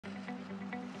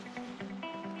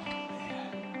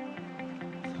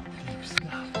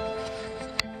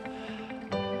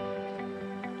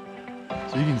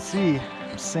So you can see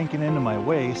I'm sinking into my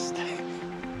waist.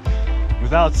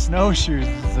 Without snowshoes,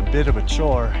 this is a bit of a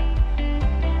chore.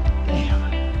 Damn.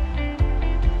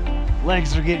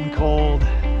 Legs are getting cold.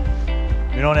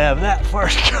 We don't have that far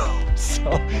to go,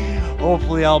 so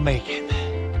hopefully I'll make it.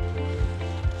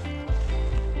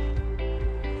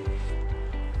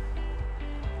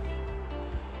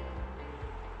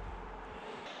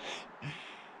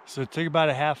 So it took about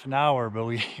a half an hour, but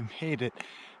we made it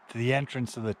to the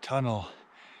entrance of the tunnel.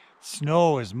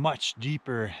 Snow is much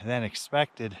deeper than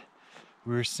expected.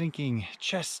 We were sinking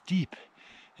chest deep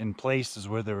in places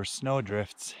where there were snow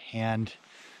drifts, and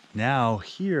now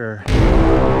here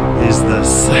is the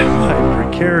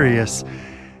semi-precarious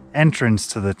entrance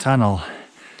to the tunnel.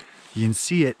 You can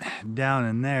see it down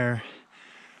in there.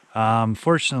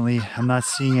 Fortunately, I'm not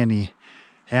seeing any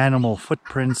animal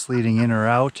footprints leading in or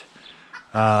out.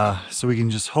 So we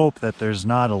can just hope that there's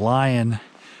not a lion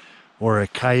or a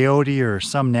coyote or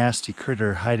some nasty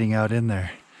critter hiding out in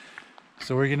there.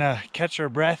 So we're gonna catch our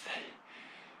breath,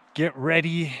 get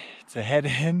ready to head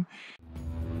in.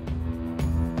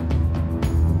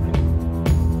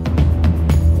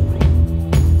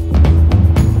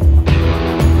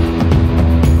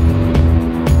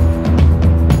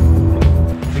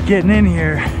 But getting in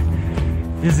here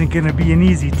isn't gonna be an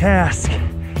easy task.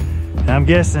 And I'm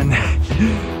guessing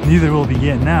neither will be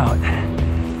getting out.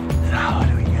 So what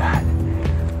do we got?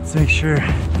 Let's make sure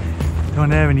we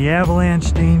don't have any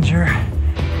avalanche danger.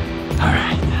 All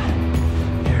right,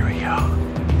 here we go.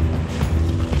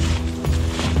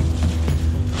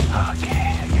 Okay,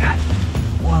 I got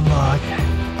one log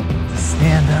to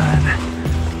stand on.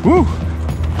 Woo!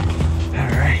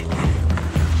 All right.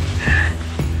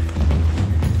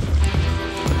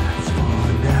 It's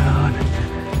falling down.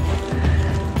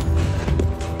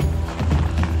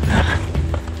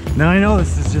 Now I know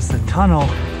this is just a tunnel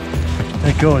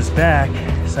that goes back,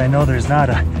 so I know there's not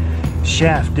a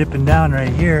shaft dipping down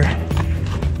right here.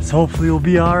 So hopefully we'll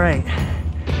be all right.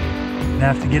 And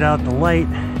have to get out the light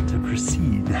to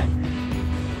proceed.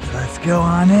 So let's go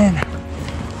on in.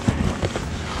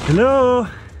 Hello.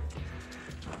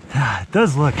 It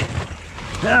does look.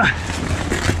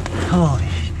 Holy.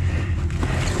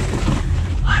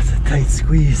 Lots of tight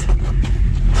squeeze.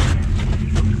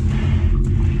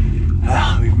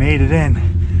 Well, we've made it in.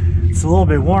 It's a little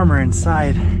bit warmer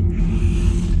inside.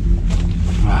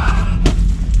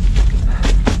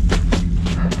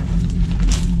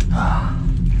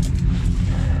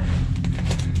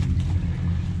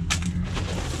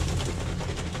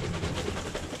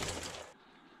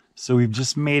 So we've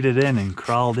just made it in and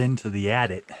crawled into the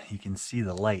attic. You can see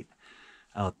the light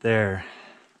out there.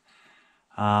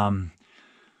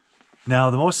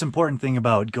 Now, the most important thing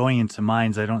about going into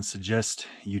mines, I don't suggest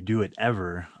you do it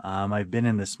ever. I've been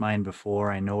in this mine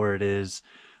before. I know where it is.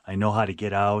 I know how to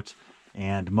get out.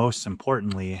 And most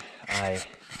importantly, I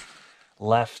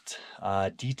left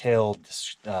detailed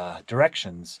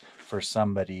directions for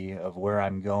somebody of where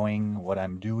I'm going, what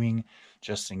I'm doing,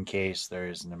 just in case there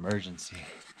is an emergency.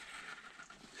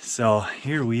 So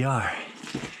here we are.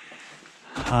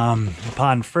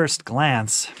 Upon first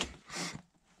glance,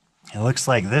 it looks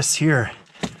like this here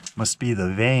must be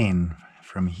the vein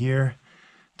from here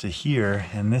to here,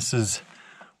 and this is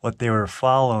what they were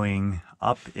following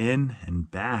up, in, and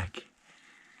back.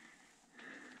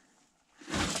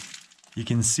 You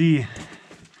can see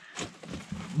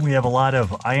we have a lot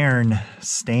of iron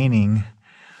staining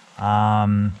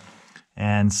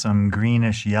and some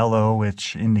greenish yellow,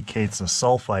 which indicates a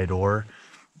sulfide ore.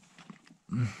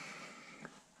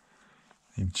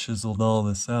 They've chiseled all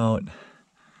this out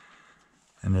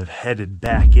and have headed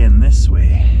back in this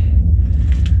way.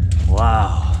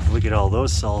 Wow, look at all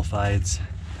those sulfides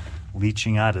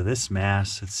leaching out of this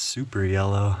mass. It's super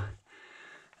yellow.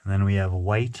 And then we have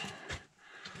white.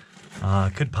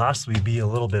 Could possibly be a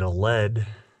little bit of lead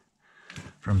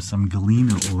from some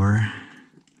galena ore.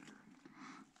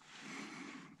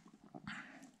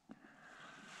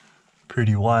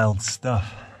 Pretty wild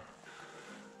stuff.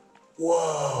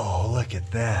 Whoa, look at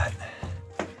that.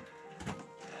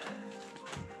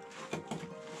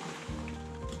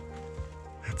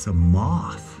 That's a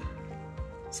moth.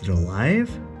 Is it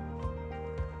alive?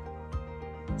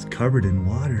 It's covered in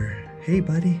water. Hey,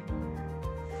 buddy.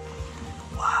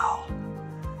 Wow.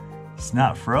 He's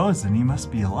not frozen. He must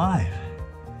be alive.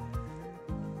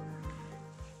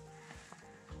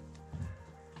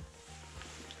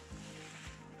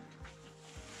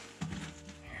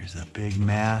 Here's a big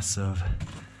mass of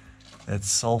that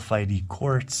sulfide-y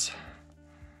quartz.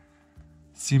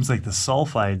 It seems like the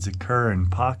sulfides occur in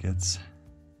pockets.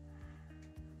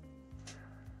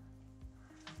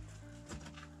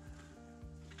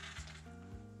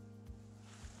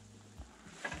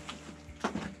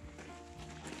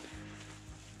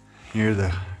 Here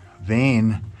the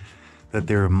vein that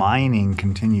they're mining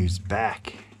continues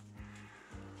back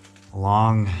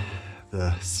along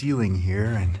the ceiling here,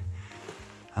 and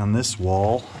on this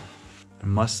wall there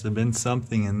must have been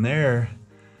something in there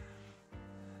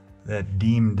that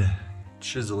deemed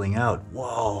chiseling out.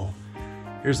 Whoa,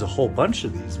 here's a whole bunch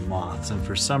of these moths, and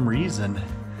for some reason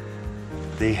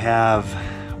they have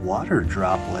water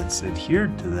droplets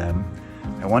adhered to them.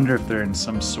 I wonder if they're in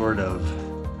some sort of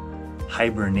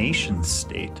hibernation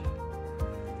state.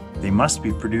 They must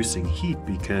be producing heat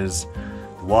because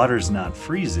the water's not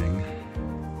freezing,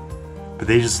 but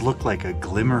they just look like a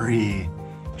glimmery,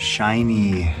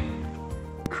 shiny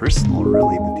crystal,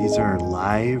 really. But these are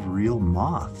live, real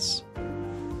moths.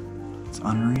 It's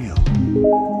unreal.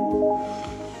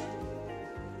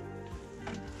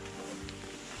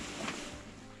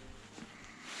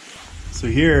 So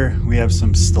here we have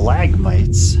some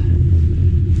stalagmites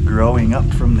growing up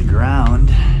from the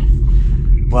ground.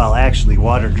 Well, actually,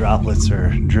 water droplets are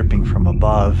dripping from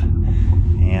above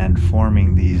and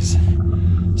forming these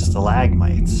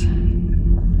stalagmites.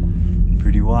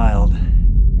 Pretty wild.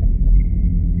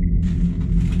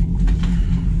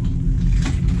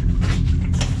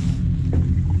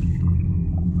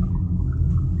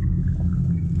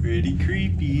 Pretty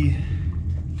creepy.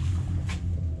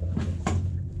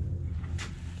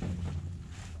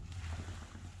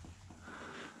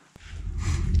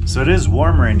 So it is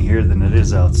warmer in here than it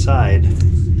is outside.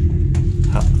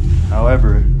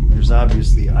 However, there's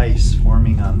obviously ice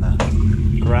forming on the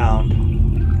ground.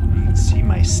 You can see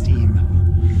my steam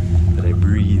that I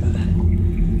breathe.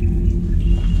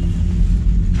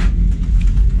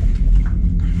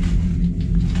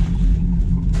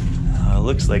 It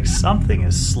looks like something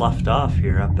is sloughed off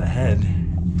here up ahead.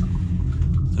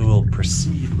 So we'll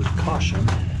proceed with caution.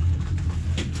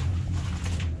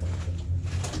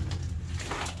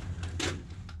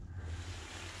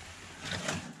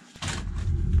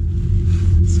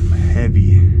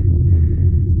 Heavy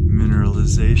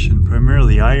mineralization,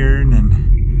 primarily iron, and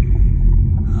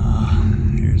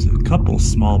there's a couple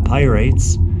small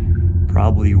pyrites,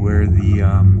 probably where the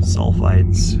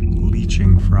sulfide's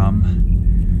leaching from.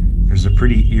 There's a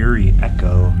pretty eerie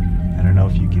echo. I don't know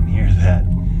if you can hear that.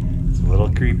 It's a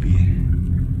little creepy.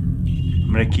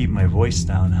 I'm gonna keep my voice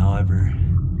down, however.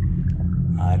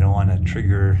 I don't want to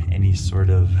trigger any sort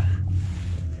of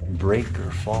break or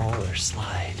fall or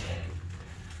slide.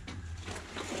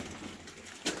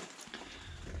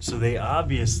 So they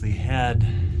obviously had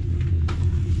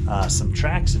some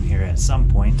tracks in here at some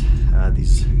point.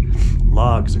 These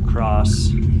logs across,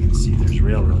 you can see there's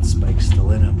railroad spikes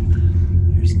still in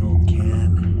them. There's an old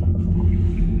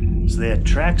can. So they had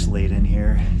tracks laid in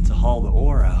here to haul the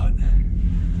ore out.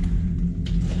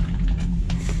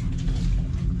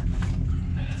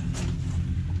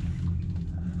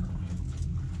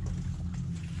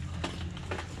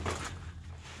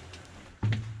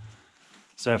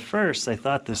 So at first I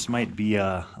thought this might be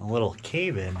a little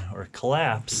cave-in or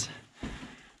collapse,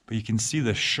 but you can see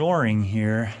the shoring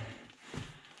here.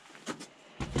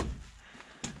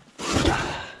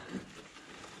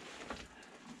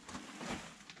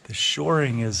 The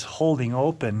shoring is holding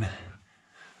open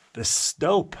the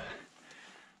stope.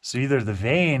 So either the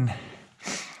vein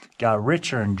got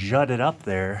richer and jutted up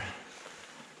there,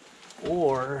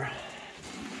 or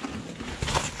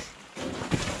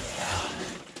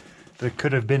there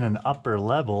could have been an upper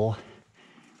level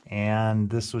and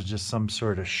this was just some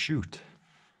sort of chute.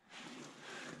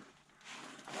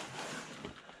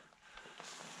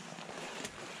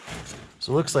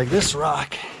 So it looks like this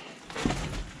rock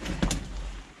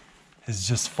has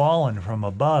just fallen from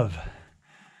above.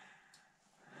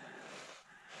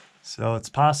 So it's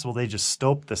possible they just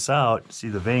stoped this out. See,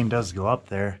 the vein does go up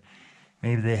there.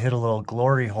 Maybe they hit a little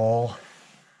glory hole,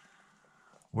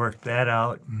 worked that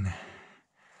out, and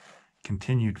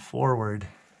continued forward.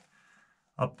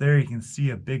 Up there you can see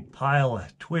a big pile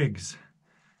of twigs.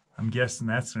 I'm guessing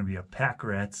that's going to be a pack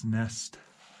rat's nest.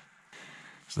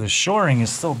 So the shoring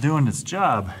is still doing its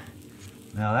job.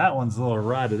 Now that one's a little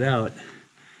rotted out.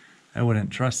 I wouldn't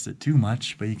trust it too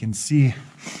much, but you can see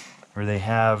where they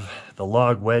have the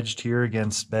log wedged here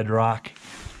against bedrock,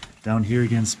 down here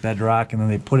against bedrock, and then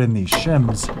they put in these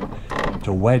shims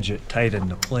to wedge it tight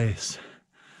into place.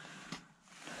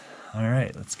 All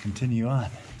right, let's continue on.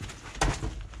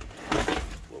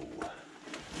 Whoa.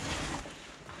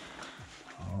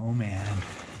 Oh man.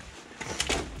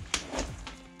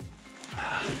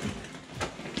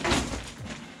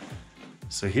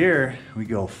 So here we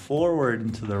go forward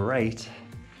and to the right,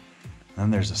 then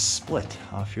there's a split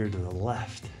off here to the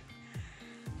left.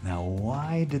 Now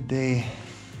why did they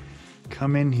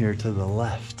come in here to the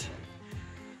left?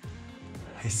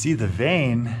 I see the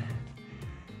vein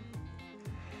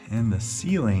in the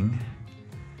ceiling.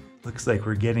 Looks like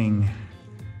we're getting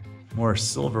more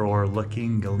silver ore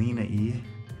looking, galena-y.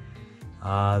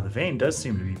 The vein does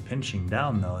seem to be pinching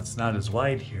down though. It's not as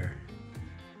wide here.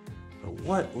 But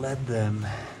what led them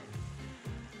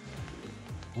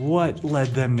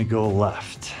to go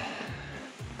left?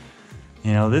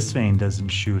 You know, this vein doesn't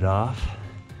shoot off.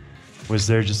 Was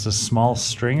there just a small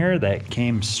stringer that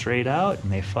came straight out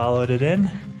and they followed it in?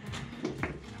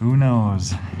 Who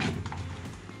knows?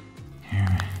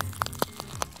 Here.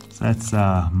 So that's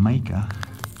mica.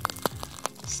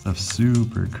 Stuff's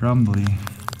super crumbly.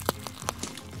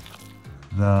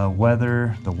 The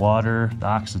weather, the water, the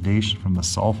oxidation from the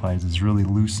sulfides is really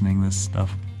loosening this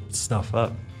stuff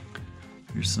up.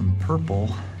 Here's some purple.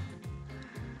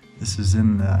 This is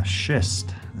in the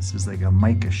schist. This is like a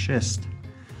mica schist.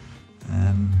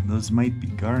 And those might be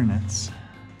garnets.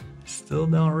 Still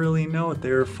don't really know what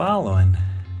they were following.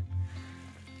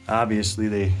 Obviously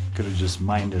they could have just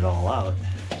mined it all out.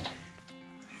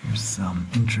 Here's some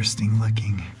interesting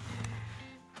looking.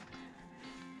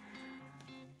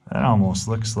 That almost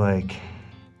looks like,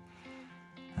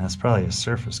 that's probably a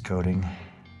surface coating.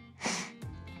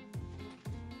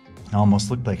 It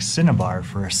almost looked like cinnabar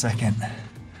for a second.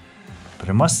 But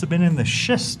it must have been in the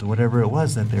schist, whatever it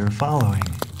was that they were following.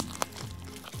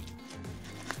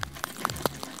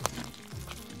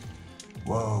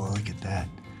 Whoa, look at that.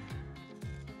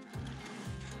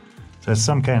 So it's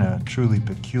some kind of truly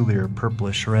peculiar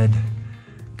purplish red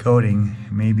coating.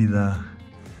 Maybe the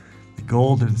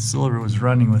gold or the silver was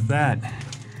running with that.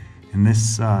 And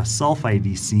this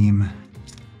sulfide seam,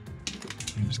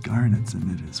 there's garnets in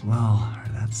it as well. Or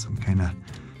that's some kind of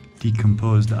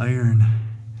decomposed iron.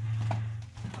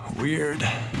 Weird.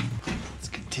 Let's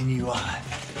continue on.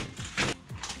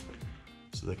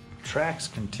 So the tracks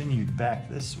continued back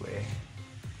this way.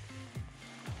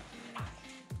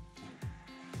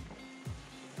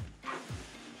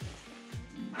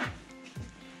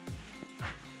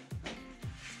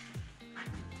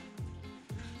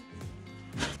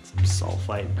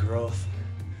 Sulfide growth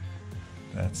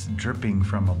that's dripping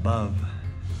from above.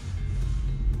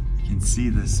 You can see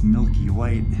this milky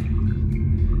white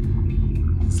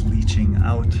is leaching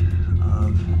out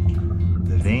of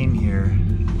the vein here.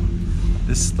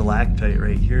 This stalactite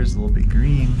right here is a little bit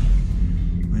green,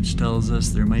 which tells us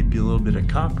there might be a little bit of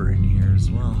copper in here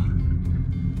as well.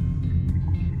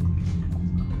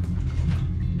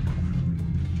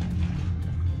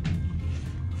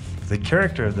 The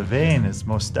character of the vein is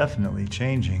most definitely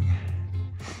changing.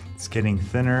 It's getting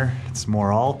thinner, it's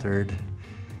more altered.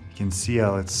 You can see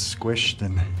how it's squished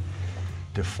and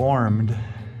deformed.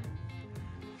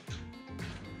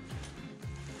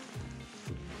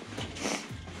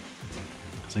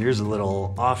 So here's a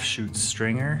little offshoot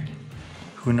stringer.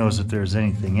 Who knows if there's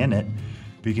anything in it,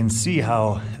 but you can see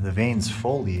how the vein's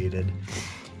foliated.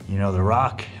 You know, the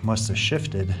rock must have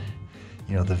shifted.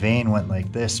 You know, the vein went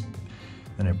like this,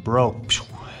 then it broke,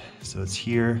 so it's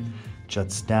here,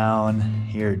 juts down,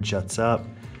 here it juts up,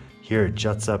 here it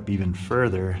juts up even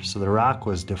further. So the rock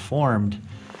was deformed,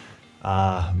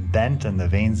 bent, and the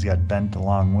veins got bent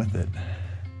along with it.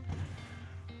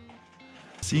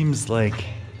 Seems like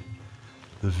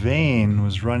the vein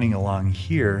was running along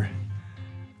here,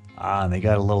 and they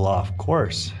got a little off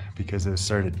course because it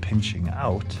started pinching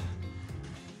out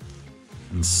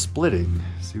and splitting.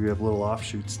 See, we have little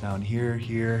offshoots down here,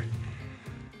 here,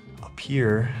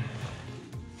 here.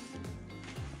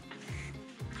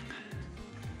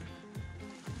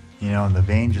 You know, and the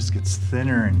vein just gets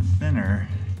thinner and thinner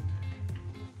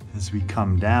as we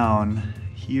come down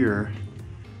here.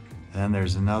 Then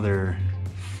there's another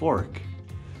fork.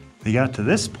 They got to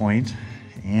this point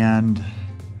and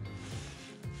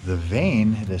the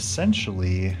vein had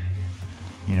essentially,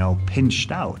 you know,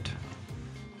 pinched out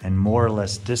and more or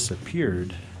less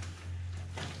disappeared.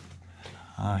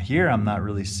 Here I'm not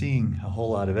really seeing a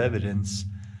whole lot of evidence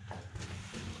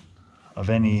of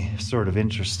any sort of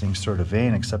interesting sort of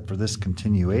vein except for this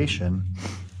continuation,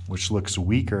 which looks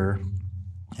weaker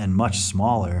and much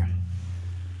smaller.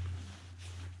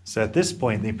 So at this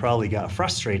point they probably got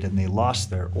frustrated and they lost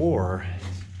their ore,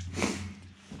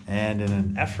 and in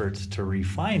an effort to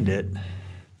re-find it,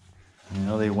 you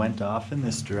know, they went off in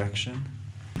this direction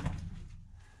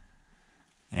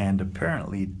and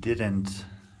apparently didn't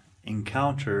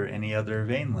encounter any other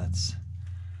veinlets.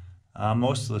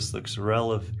 Most of this looks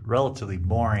relatively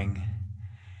boring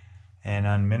and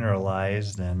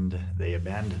unmineralized, and they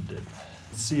abandoned it.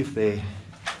 Let's see if they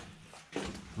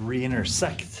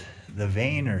re-intersect the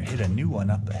vein or hit a new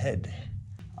one up ahead.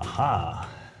 Aha!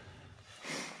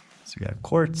 So we got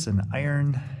quartz and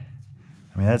iron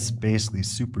I mean, that's basically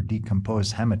super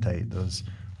decomposed hematite, those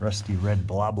rusty red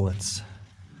bloblets.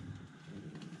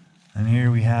 And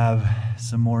here we have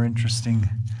some more interesting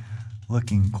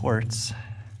looking quartz.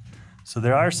 So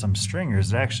there are some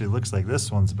stringers. It actually looks like this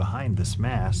one's behind this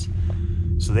mass.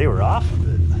 So they were off of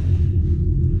it.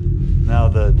 Now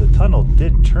the tunnel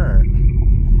did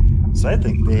turn. So I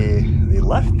think they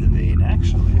left the vein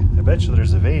actually. I bet you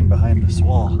there's a vein behind this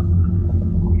wall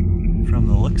from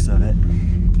the looks of it.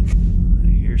 I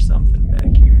hear something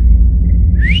back here.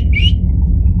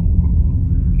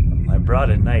 I brought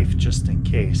a knife just in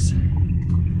case.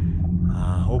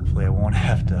 Hopefully I won't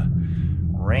have to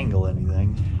wrangle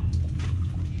anything.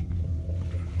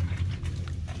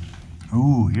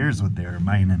 Ooh, here's what they were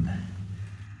mining.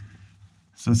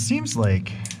 So it seems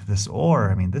like this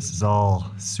ore, I mean, this is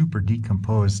all super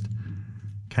decomposed.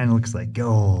 Kind of looks like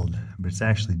gold, but it's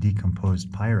actually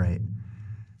decomposed pyrite.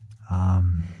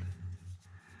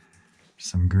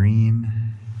 Some green.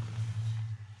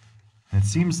 And it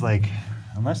seems like,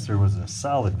 unless there was a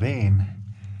solid vein,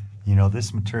 you know,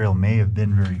 this material may have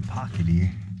been very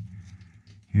pockety.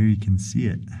 Here you can see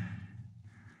it.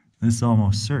 This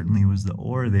almost certainly was the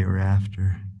ore they were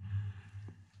after.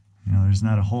 You know, there's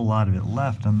not a whole lot of it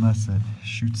left unless it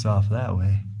shoots off that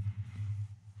way.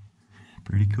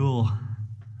 Pretty cool.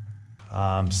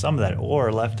 Some of that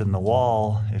ore left in the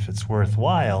wall, if it's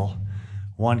worthwhile,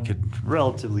 one could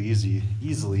relatively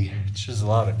easily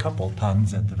chisel out a couple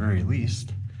tons at the very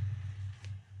least.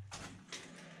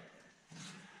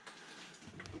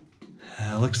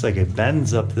 Looks like it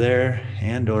bends up there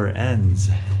and or ends.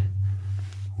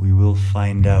 We will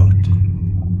find out.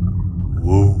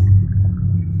 Whoa,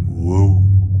 whoa,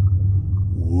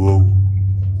 whoa,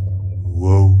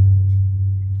 whoa.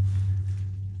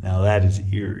 Now that is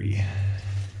eerie.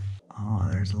 Oh,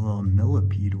 there's a little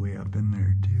millipede way up in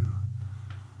there too.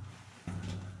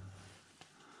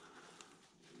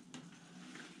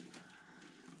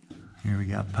 Here we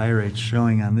got pyrite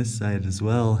showing on this side as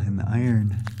well in the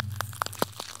iron.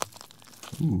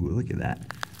 Ooh, look at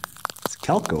that. It's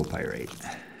chalcopyrite.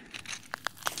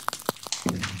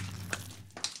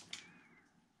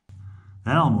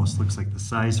 That almost looks like the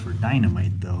size for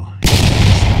dynamite though.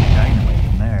 Dynamite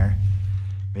in there.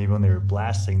 Maybe when they were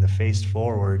blasting the face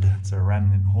forward, it's a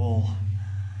remnant hole.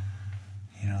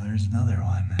 You know, there's another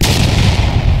one.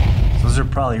 Those are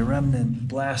probably remnant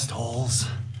blast holes.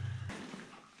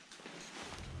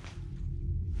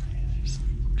 There's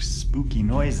spooky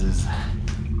noises.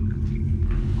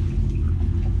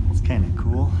 It's kind of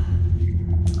cool.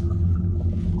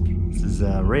 This is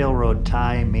a railroad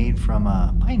tie made from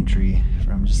a pine tree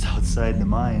from just outside the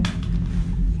mine.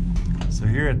 So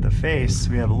here at the face,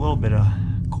 we have a little bit of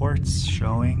quartz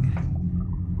showing.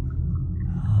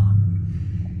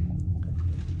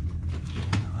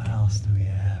 What else do we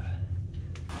have?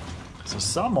 So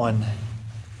someone,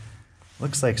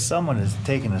 looks like someone has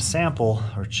taken a sample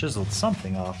or chiseled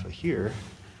something off of here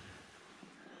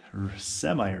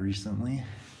semi-recently.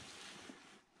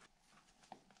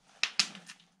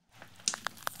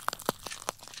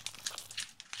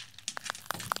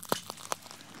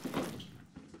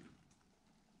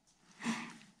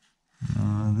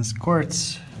 This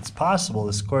quartz, it's possible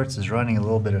this quartz is running a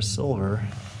little bit of silver,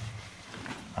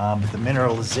 but the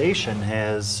mineralization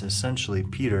has essentially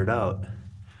petered out.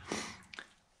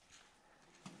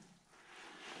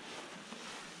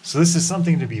 So this is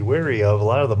something to be wary of. A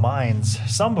lot of the mines,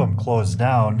 some of them closed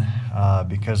down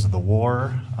because of the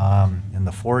war in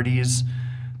the 40s.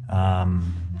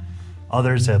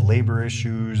 Others had labor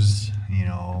issues, you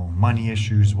know, money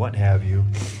issues, what have you.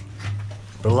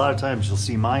 But a lot of times you'll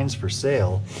see mines for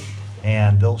sale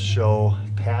and they'll show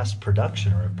past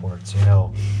production reports, you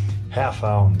know, 1/2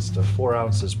 ounce to 4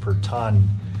 ounces per ton,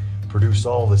 produce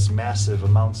all this massive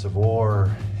amounts of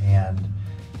ore, and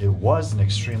it was an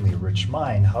extremely rich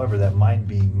mine. However, that mine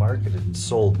being marketed and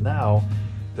sold now,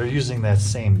 they're using that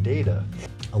same data.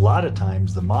 A lot of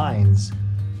times the mines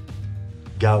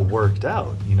got worked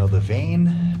out. You know, the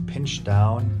vein pinched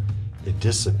down, it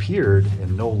disappeared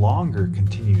and no longer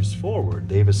continues forward.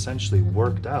 They've essentially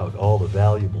worked out all the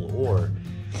valuable ore.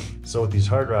 So with these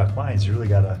hard rock mines, you really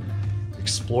gotta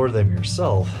explore them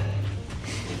yourself.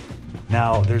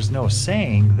 Now, there's no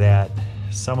saying that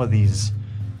some of these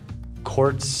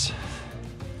quartz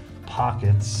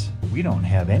pockets, we don't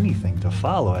have anything to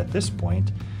follow at this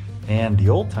point, and the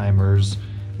old timers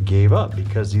gave up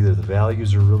because either the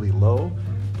values are really low,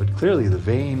 but clearly the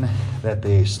vein that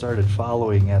they started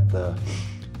following at the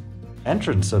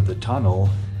entrance of the tunnel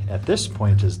at this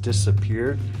point has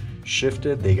disappeared,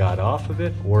 shifted, they got off of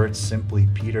it, or it's simply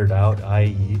petered out,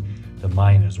 i.e. the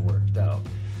mine is worked out.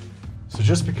 So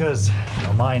just because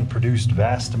a mine produced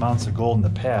vast amounts of gold in the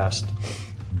past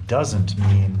doesn't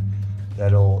mean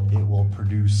that it will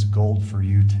produce gold for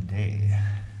you today.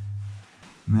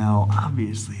 Now,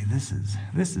 obviously, this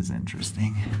is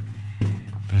interesting,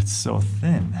 but it's so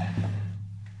thin.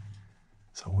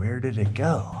 So where did it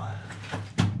go?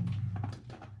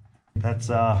 That's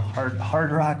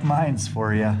hard rock mines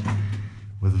for you,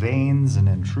 with veins and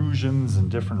intrusions and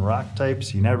different rock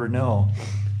types. You never know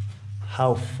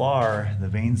how far the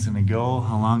vein's gonna go,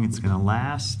 how long it's gonna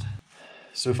last.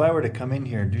 So if I were to come in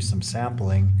here and do some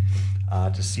sampling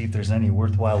to see if there's any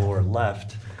worthwhile ore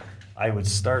left, I would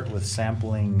start with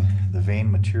sampling the vein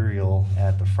material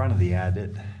at the front of the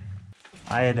adit.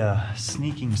 I had a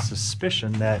sneaking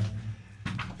suspicion that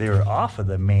they were off of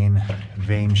the main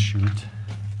vein chute.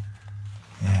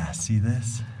 Yeah, see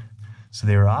this? So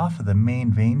they were off of the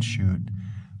main vein chute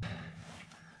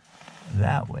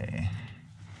that way.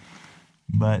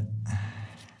 But,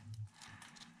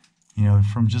 you know,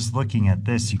 from just looking at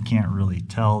this, you can't really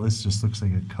tell. This just looks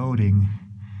like a coating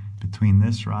between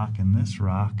this rock and this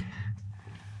rock.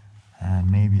 And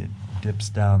maybe it dips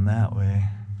down that way.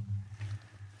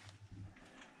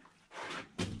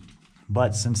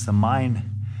 But since the mine,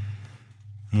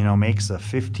 you know, makes a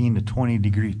 15 to 20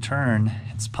 degree turn,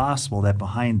 it's possible that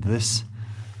behind this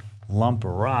lump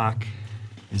of rock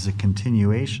is a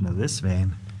continuation of this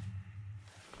vein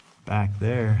back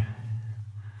there.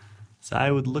 So I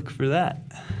would look for that.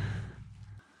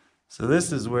 So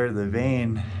this is where the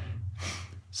vein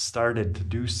started to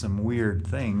do some weird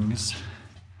things.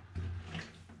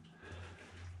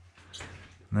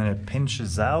 And then it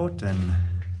pinches out and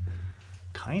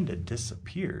kind of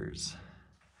disappears.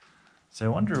 So I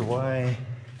wonder why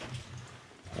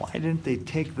didn't they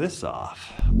take this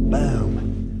off?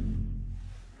 Boom.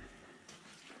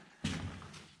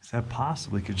 So that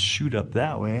possibly could shoot up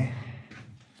that way.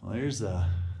 Well, there's a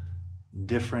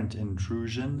different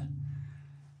intrusion.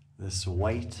 This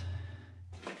white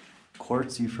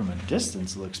quartzy from a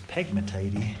distance looks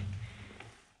pegmatite-y.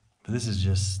 But this is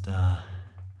just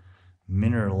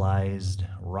mineralized,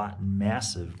 rotten,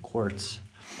 massive quartz.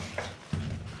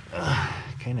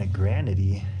 Kind of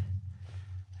granity.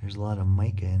 There's a lot of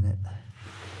mica in it.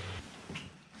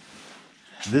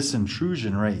 This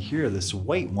intrusion right here, this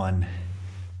white one,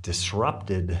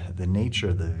 disrupted the nature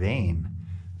of the vein.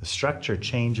 The structure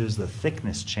changes, the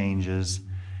thickness changes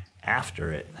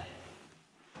after it.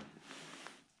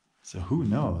 So who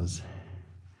knows?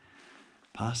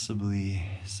 Possibly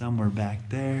somewhere back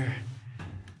there.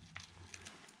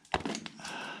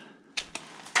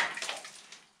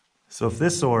 So if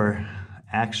this ore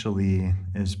actually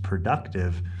is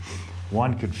productive,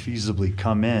 one could feasibly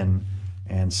come in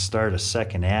and start a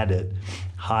second adit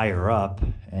higher up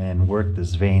and work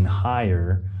this vein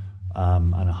higher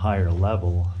on a higher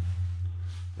level.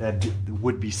 That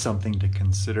would be something to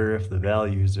consider if the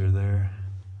values are there.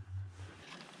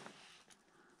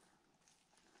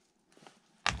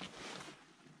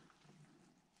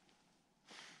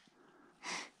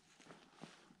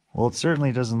 Well, it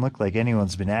certainly doesn't look like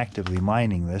anyone's been actively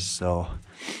mining this, so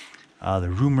the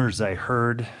rumors I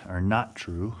heard are not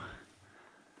true.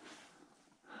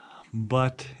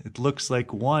 But it looks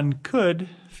like one could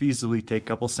feasibly take a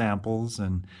couple samples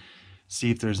and see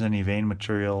if there's any vein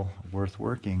material worth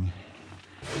working.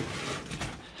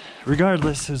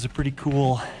 Regardless, it was a pretty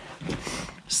cool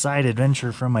side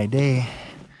adventure from my day.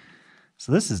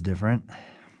 So this is different.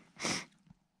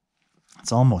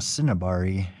 It's almost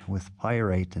cinnabar-y with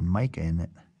pyrite and mica in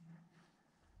it.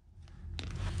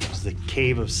 There's the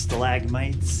cave of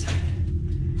stalagmites.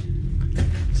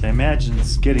 So I imagine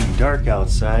it's getting dark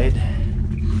outside.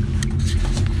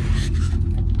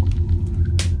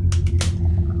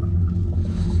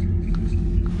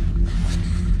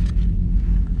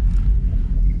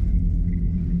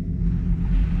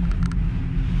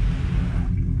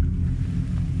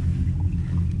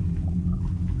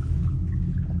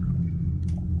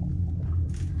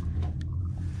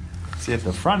 See, at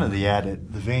the front of the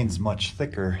adit, the vein's much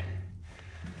thicker.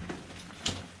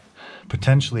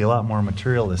 Potentially a lot more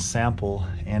material to sample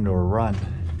and or run.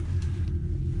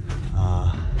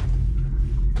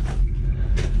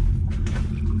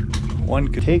 One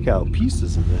could take out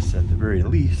pieces of this at the very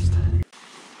least.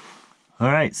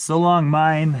 All right, so long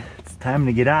mine. It's time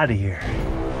to get out of here.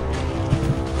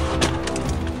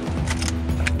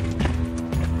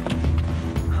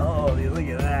 Oh, look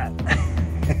at that.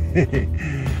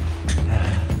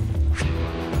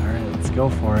 Go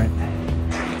for it.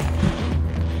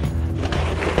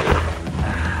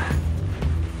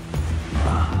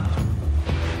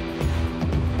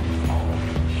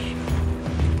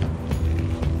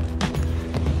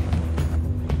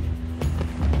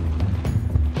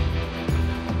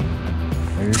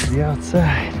 There's the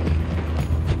outside.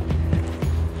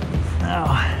 Now,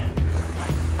 I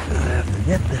have to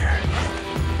get there.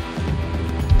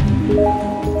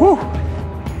 Woo!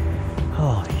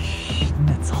 Holy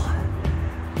schnitzel.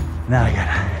 Now I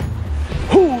gotta,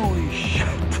 holy shit.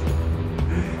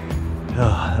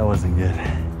 Oh, that wasn't good.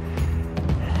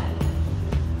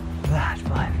 That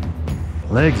fun.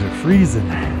 Legs are freezing.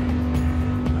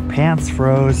 My pants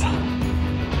froze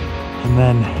and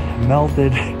then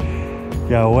melted,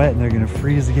 got wet, and they're gonna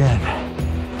freeze again.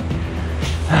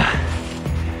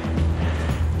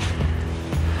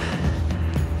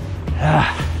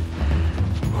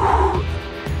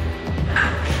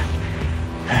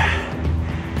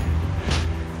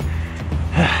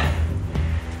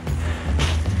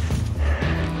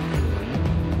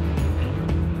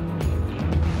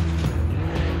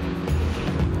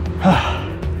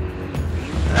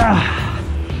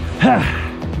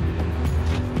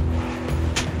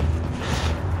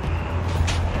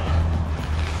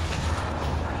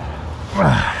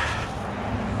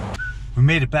 We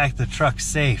made it back to the truck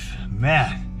safe.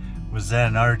 Man, was that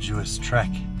an arduous trek.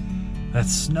 That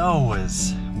snow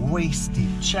was waist deep,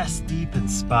 chest deep in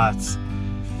spots.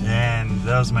 And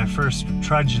that was my first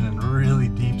trudging in really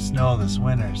deep snow this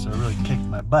winter, so it really kicked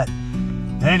my butt.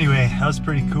 Anyway, that was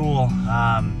pretty cool.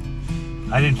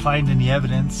 I didn't find any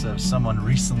evidence of someone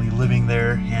recently living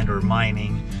there and or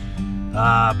mining,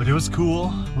 but it was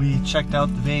cool. We checked out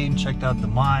the vein, checked out the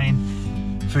mine,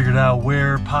 figured out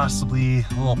where possibly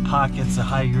little pockets of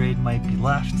high grade might be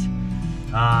left.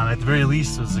 At the very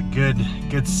least, it was a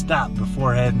good stop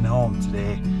before heading home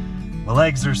today. My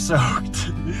legs are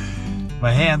soaked,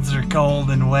 my hands are cold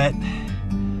and wet,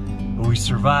 but we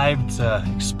survived to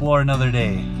explore another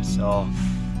day. So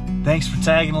thanks for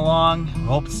tagging along.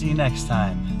 Hope to see you next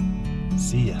time.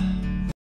 See ya.